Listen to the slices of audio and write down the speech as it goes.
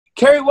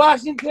Kerry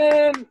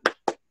Washington,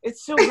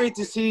 it's so great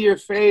to see your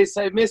face.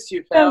 I miss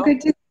you, pal. So good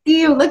to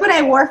see you. Look what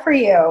I wore for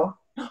you.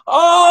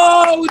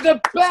 Oh,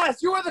 the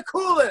best. You are the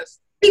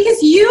coolest.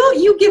 Because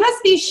you give us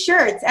these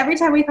shirts every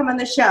time we come on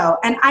the show.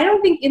 And I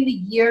don't think in the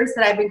years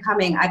that I've been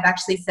coming, I've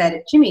actually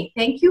said, Jimmy,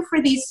 thank you for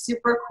these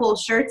super cool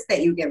shirts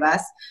that you give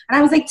us. And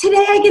I was like,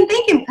 today I can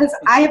thank him because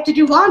I have to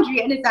do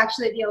laundry and it's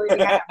actually the only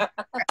thing I have.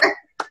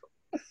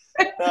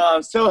 Oh,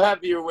 I'm so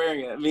happy you're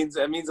wearing it.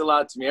 It means a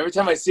lot to me. Every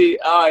time I see,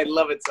 I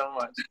love it so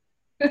much.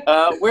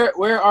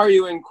 Where are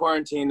you in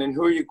quarantine and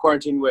who are you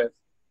quarantined with?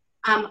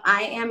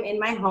 I am in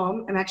my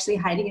home. I'm actually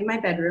hiding in my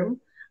bedroom.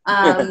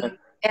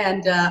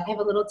 And I have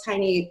a little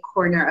tiny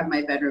corner of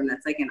my bedroom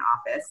that's like an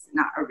office,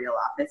 not a real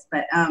office,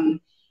 but I'm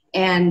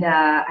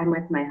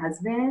with my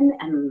husband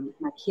and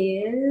my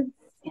kids,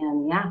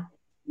 and yeah.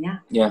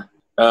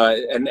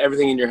 And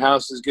everything in your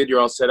house is good. You're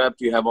all set up.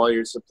 You have all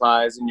your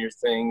supplies and your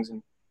things,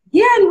 and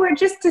yeah, and we're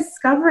just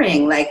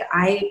discovering, when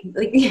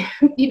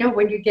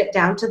you get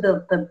down to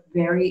the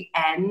very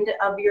end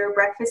of your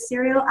breakfast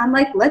cereal, I'm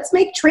like, let's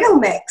make trail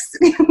mix.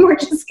 We're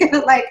just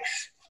gonna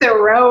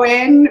throw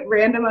in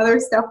random other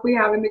stuff we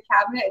have in the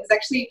cabinet. It was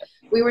actually,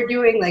 we were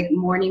doing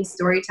morning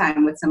story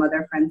time with some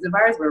other friends of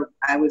ours where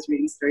I was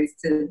reading stories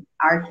to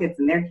our kids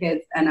and their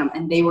kids,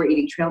 and they were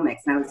eating trail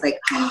mix. And I was like,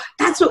 oh,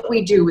 that's what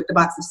we do with the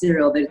box of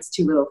cereal that it's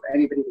too little for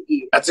anybody to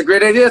eat. That's a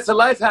great idea. It's a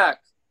life hack.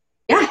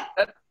 Yeah.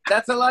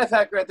 That's a life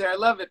hack right there. I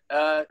love it.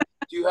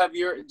 Do you have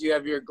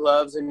your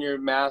gloves and your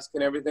mask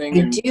and everything?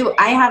 I do.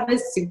 I have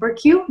this super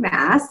cute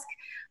mask.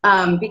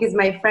 Because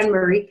my friend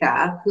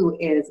Marika,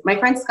 my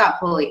friend Scott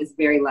Foley is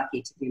very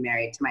lucky to be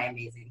married to my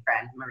amazing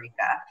friend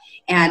Marika.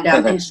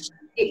 And she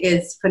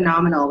is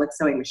phenomenal with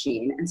sewing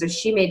machine. And so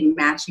she made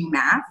matching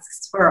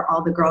masks for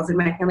all the girls in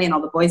my family and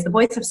all the boys. The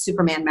boys have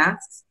Superman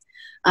masks.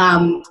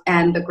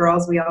 And the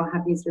girls, we all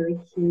have these really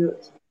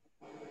cute.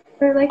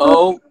 They're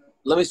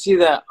let me see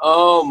that.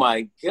 Oh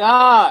my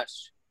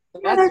gosh.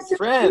 Yeah, that's a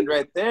trend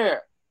right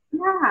there.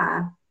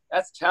 Yeah.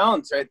 That's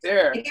talent right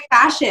there. It's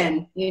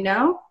fashion, you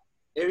know?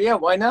 Yeah,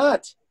 why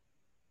not?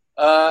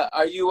 Are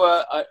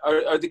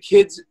the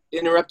kids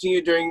interrupting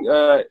you during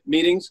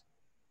meetings?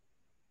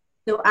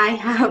 So I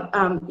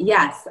have,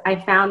 yes, I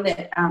found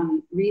that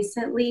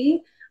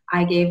recently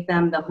I gave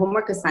them the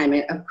homework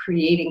assignment of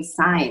creating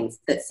signs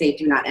that say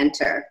 "Do not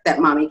enter" that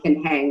mommy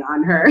can hang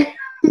on her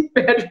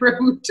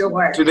bedroom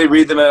door. Do they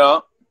read them at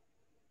all?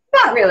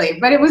 Not really,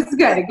 but it was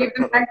good. It gave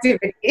them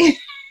activity.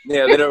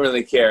 Yeah, they don't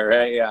really care,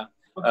 right? Yeah.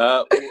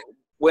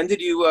 When did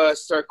you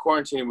start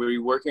quarantining? Were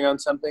you working on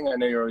something? I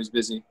know you're always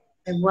busy.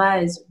 I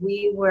was.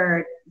 We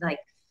were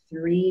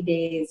 3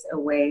 days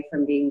away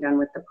from being done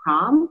with the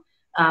Prom,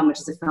 which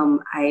is a film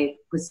I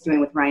was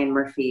doing with Ryan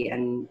Murphy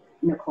and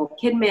Nicole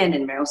Kidman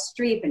and Meryl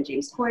Streep and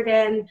James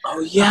Corden. Oh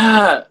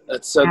yeah,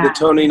 that's the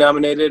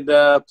Tony-nominated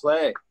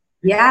play.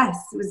 Yes,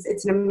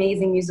 it's an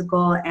amazing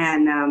musical,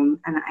 and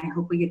I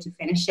hope we get to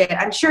finish it.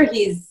 I'm sure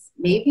he's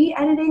maybe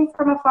editing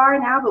from afar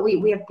now, but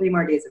we have 3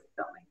 more days of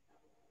filming.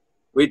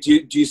 Wait,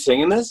 do you sing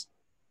in this?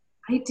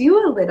 I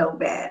do a little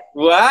bit.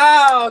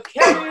 Wow,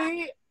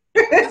 Kerry!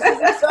 This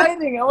is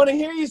exciting. I want to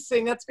hear you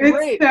sing. That's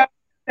great. It's so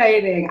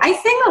exciting. I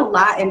sang a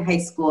lot in high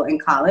school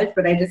and college,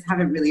 but I just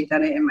haven't really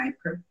done it in my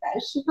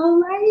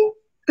professional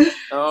life.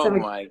 Oh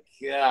my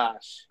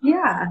gosh.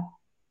 Yeah.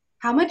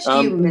 How much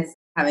do you miss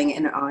having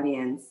an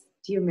audience?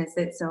 Do you miss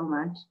it so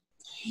much?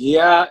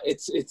 Yeah,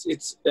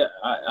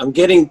 I'm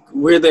getting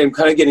weirdly. I'm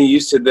kind of getting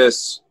used to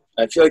this.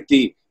 I feel like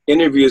the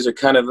interviews are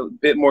kind of a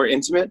bit more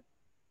intimate.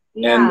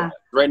 Yeah. And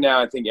right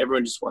now, I think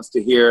everyone just wants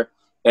to hear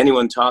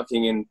anyone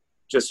talking in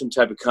just some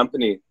type of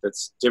company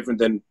that's different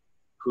than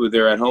who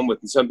they're at home with.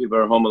 And some people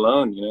are home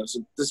alone,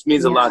 So this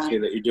means a lot to me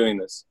that you're doing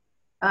this.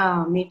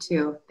 Oh, me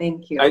too.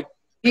 Thank you.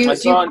 Do you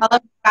follow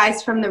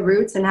guys from the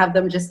Roots and have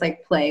them just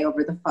play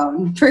over the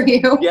phone for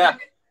you? Yeah,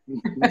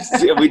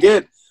 we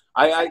did.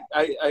 I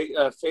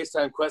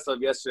FaceTimed Questlove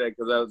yesterday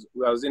because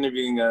I was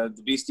interviewing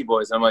the Beastie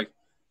Boys. I'm like,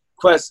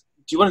 Quest,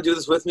 do you want to do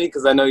this with me?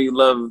 Because I know you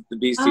love the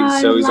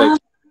Beasties. So he's like,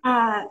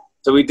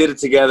 so we did it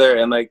together,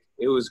 and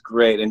it was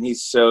great. And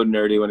he's so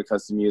nerdy when it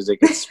comes to music.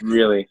 It's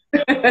really,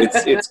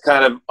 it's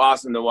kind of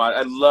awesome to watch.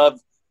 I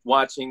love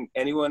watching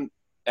anyone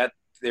at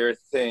their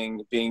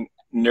thing being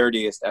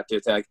nerdiest at their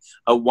thing.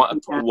 A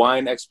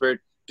wine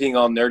expert being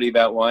all nerdy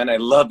about wine. I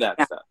love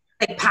that stuff.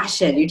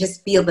 Passion. You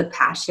just feel the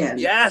passion.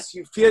 Yes,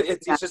 you feel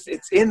it.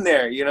 It's in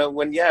there.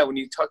 When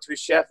you talk to a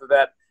chef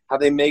about how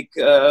they make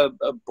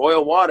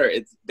boil water,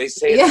 they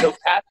say it so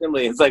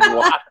passionately. It's like,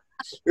 wow.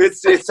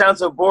 It sounds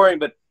so boring,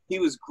 but he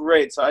was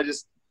great. So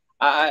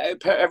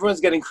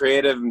everyone's getting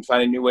creative and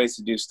finding new ways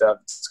to do stuff.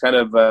 It's kind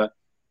of,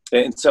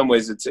 in some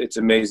ways, it's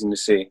amazing to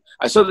see.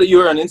 I saw that you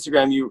were on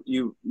Instagram.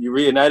 You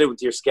reunited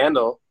with your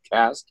Scandal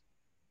cast.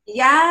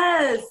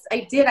 Yes,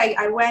 I did.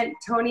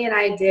 Tony and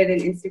I did an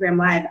Instagram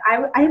Live.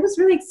 I was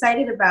really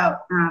excited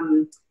about,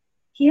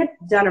 he had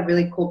done a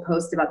really cool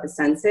post about the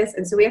census.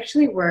 And so we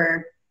actually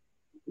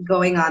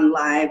going on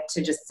live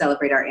to just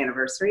celebrate our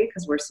anniversary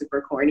because we're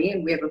super corny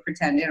and we have a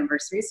pretend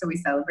anniversary, so we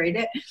celebrate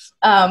it.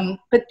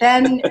 But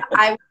then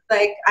I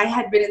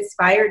had been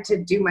inspired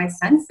to do my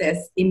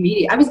census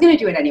immediately. I was going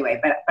to do it anyway,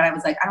 but I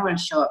was like, I don't want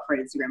to show up for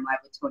an Instagram Live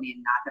with Tony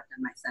and not have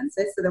done my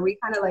census. So then we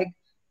kind of like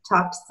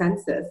talked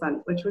census,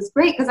 which was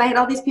great because I had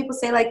all these people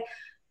say like,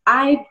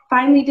 I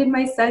finally did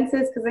my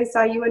census because I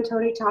saw you and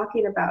Tony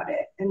talking about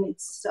it. And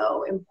it's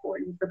so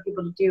important for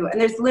people to do. And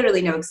there's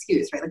literally no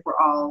excuse, right? Like we're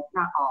all,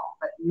 not all,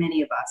 but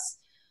many of us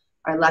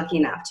are lucky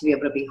enough to be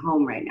able to be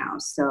home right now.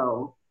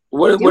 So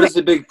what is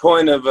the big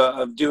point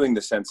of doing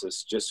the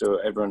census? Just so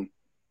everyone.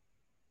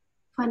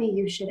 Funny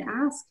you should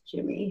ask,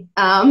 Jimmy.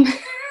 Yeah,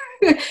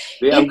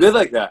 I'm good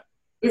like that.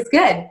 It's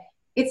good.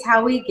 It's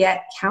how we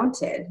get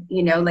counted,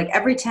 you know, like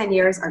every 10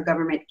 years, our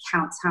government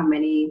counts how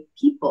many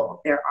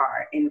people there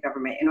are in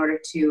government in order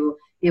to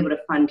be able to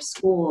fund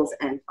schools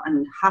and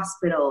fund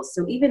hospitals.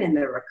 So even in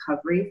the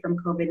recovery from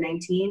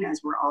COVID-19, as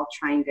we're all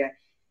trying to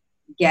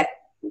get,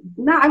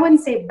 I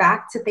wouldn't say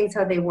back to things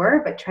how they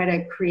were, but try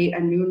to create a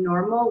new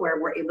normal where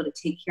we're able to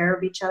take care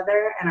of each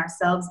other and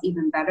ourselves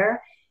even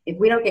better. If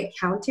we don't get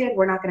counted,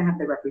 we're not going to have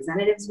the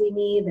representatives we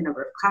need, the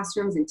number of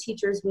classrooms and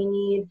teachers we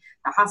need,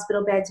 the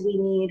hospital beds we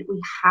need.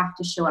 We have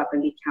to show up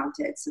and be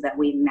counted so that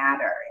we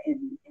matter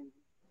in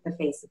the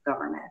face of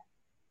government.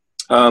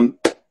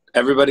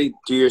 Everybody,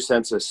 do your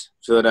census.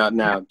 Fill it out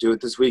now. Do it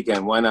this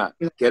weekend. Why not?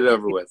 Get it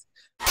over with.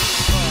 On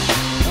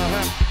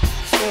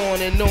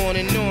and on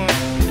and on.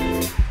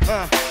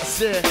 I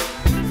said,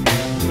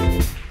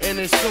 and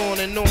it's on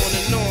and on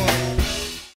and on.